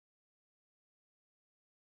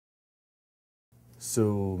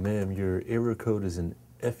So, ma'am, your error code is an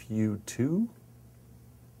FU2?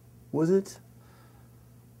 Was it?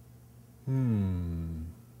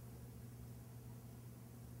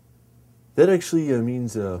 That actually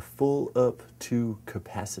means full up to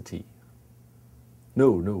capacity.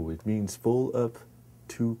 No, it means full up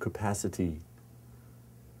to capacity.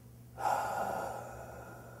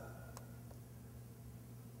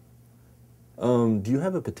 Do you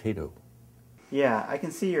have a potato? Yeah, I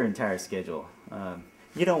can see your entire schedule.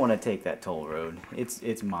 You don't want to take that toll road.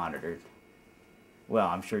 It's monitored. Well,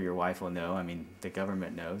 I'm sure your wife will know. I mean, the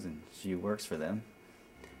government knows, and she works for them.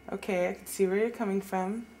 Okay, I can see where you're coming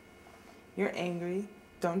from. You're angry.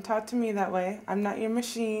 Don't talk to me that way. I'm not your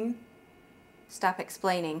machine. Stop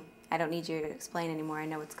explaining. I don't need you to explain anymore. I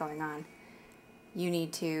know what's going on. You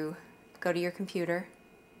need to go to your computer,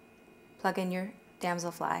 plug in your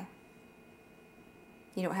DAMSELFLY.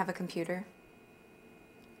 You don't have a computer?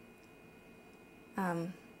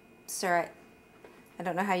 Sir, I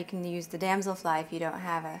don't know how you can use the DAMSELFLY if you don't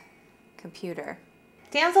have a computer.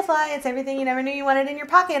 DAMSELFLY, it's everything you never knew you wanted in your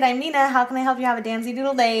pocket. I'm Nina. How can I help you have a damsy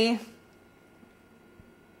doodle day?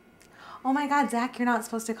 Oh my God, Zach, you're not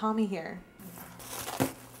supposed to call me here.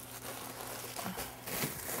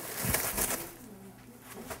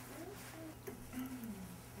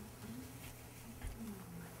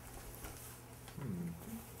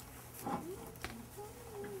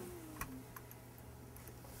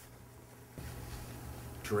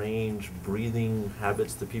 Strange breathing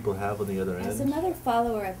habits that people have on the other end. As another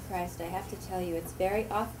follower of Christ, I have to tell you it's very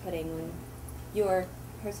off-putting when your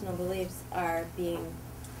personal beliefs are being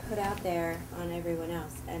put out there on everyone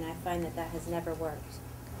else, and I find that that has never worked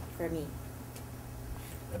for me.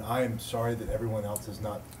 And I'm sorry that everyone else has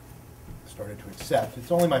not started to accept.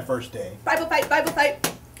 It's only my first day. Bible fight, Bible fight,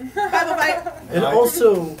 Bible fight. And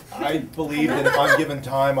also, I believe that if I'm given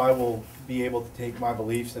time, I will be able to take my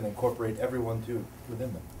beliefs and incorporate everyone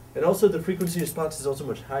within them. and also the frequency response is also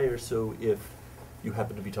much higher, so if you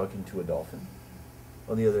happen to be talking to a dolphin,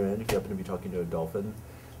 on the other end, if you happen to be talking to a dolphin,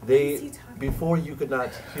 before you could not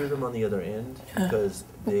hear them on the other end because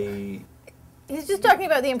they... He's just talking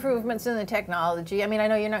about the improvements in the technology. I mean, I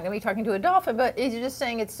know you're not going to be talking to a dolphin, but he's just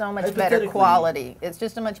saying it's so much better quality. It's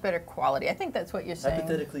just a much better quality. I think that's what you're saying.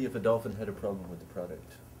 Hypothetically, if a dolphin had a problem with the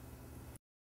product.